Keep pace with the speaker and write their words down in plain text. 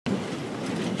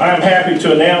I am happy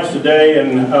to announce today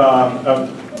and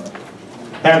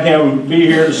have him be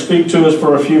here to speak to us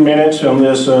for a few minutes on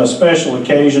this special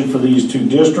occasion for these two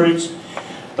districts.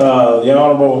 The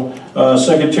Honorable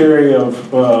Secretary of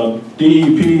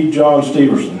DEP, Jon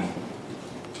Steverson.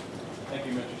 Thank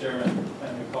you, Mr. Chairman. I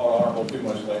haven't been called honorable too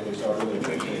much lately, so I really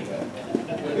appreciate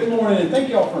that. Well, good morning, and thank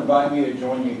you all for inviting me to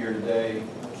join you here today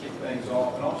to kick things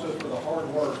off, and also for the hard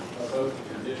work of both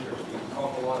of your districts. We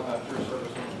talk a lot about your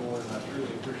service on the board, and I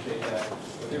truly appreciate that.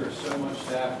 But there is so much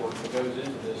staff work that goes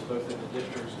into this, both at the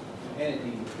districts and at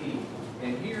DEP.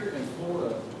 And here in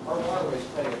Florida, our waterways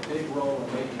play a big role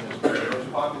in making us one of the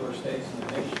most popular states in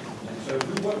the nation. And so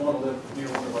who wouldn't want to live near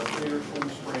one of our clear, clean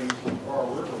springs or our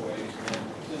riverways? And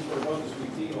since we're one of the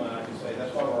sweet tea line, I can say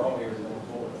that's why we're all here in North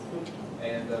Florida,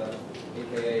 and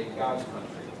AKA God's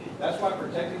country. That's why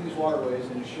protecting these waterways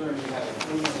and ensuring we have a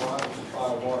clean and reliable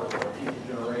supply of water for our future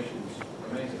generations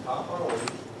remains a top priority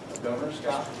of Governor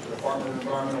Scott, the Department of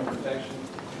Environmental Protection,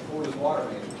 and Florida's water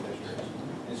management districts,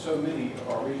 and so many of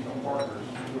our regional partners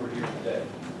who are here today.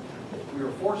 We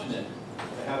are fortunate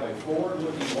to have a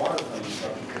forward-looking water planning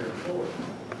structure here in Florida.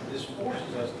 This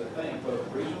forces us to think both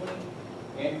regionally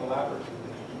and collaboratively.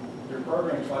 Through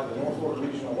programs like the North Florida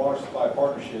Regional Water Supply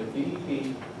Partnership,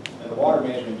 DEP and the water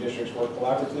management districts work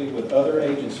collaboratively with other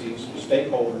agencies and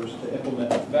stakeholders to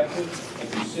implement effective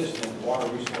and consistent water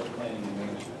resource planning and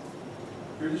management.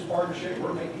 Through this partnership,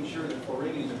 we're making sure that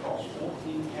Floridians across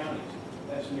 14 counties,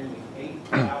 that's nearly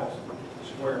 8,000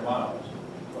 square miles,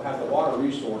 will have the water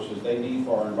resources they need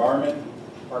for our environment,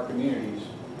 our communities,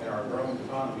 and our growing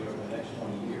economy over the next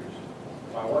 20 years.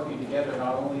 By working together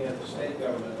not only at the state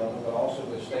government level, but also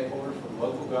with stakeholders from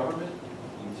local government,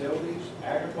 utilities,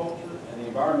 agriculture, and the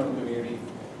environmental community,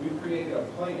 we've created a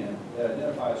plan that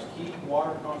identifies key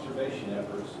water conservation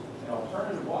efforts and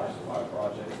alternative water supply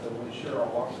projects that will ensure our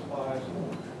water supplies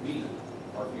meet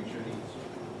our future needs.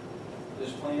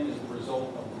 This plan is the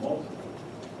result of multiple,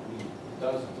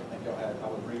 dozens, I think y'all had, I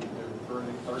would read through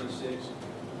 36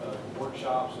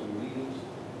 workshops and meetings,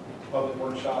 public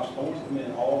workshops. I want to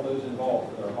commend all of those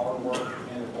involved for their hard work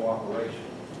and their cooperation.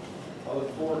 I look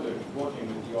forward to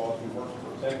working with you all as we work to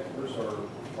protect and preserve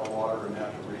our water and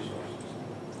natural resources.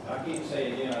 I can't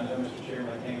say again, I know Mr.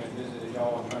 Chairman, I came and visited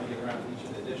y'all and trying to get around to each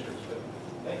of the districts, but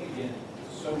thank you again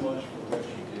so much for what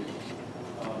you do.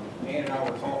 Ann and I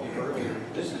were talking earlier,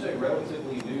 this is a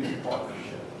relatively new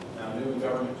partnership. Now, new in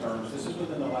government terms, this is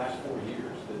within the last 4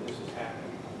 years that this has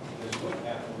happened. This wouldn't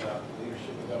happen without the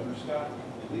leadership of Governor Scott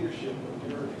and the leadership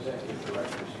of your executive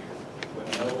directors here. What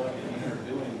Noah and Ann are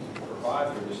doing to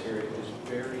provide for this area is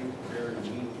very, very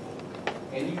meaningful.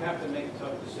 And you have to make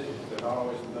tough decisions. They're not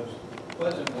always the most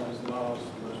pleasant ones, they're not always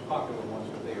the most popular ones,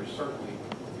 but they are certainly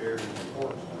very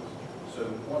important ones. So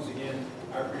once again,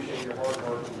 I appreciate your hard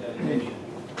work and dedication.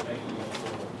 Thank you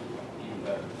for even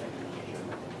better. Thank you, Mr.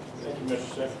 Chairman. Thank you, Mr.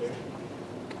 Secretary.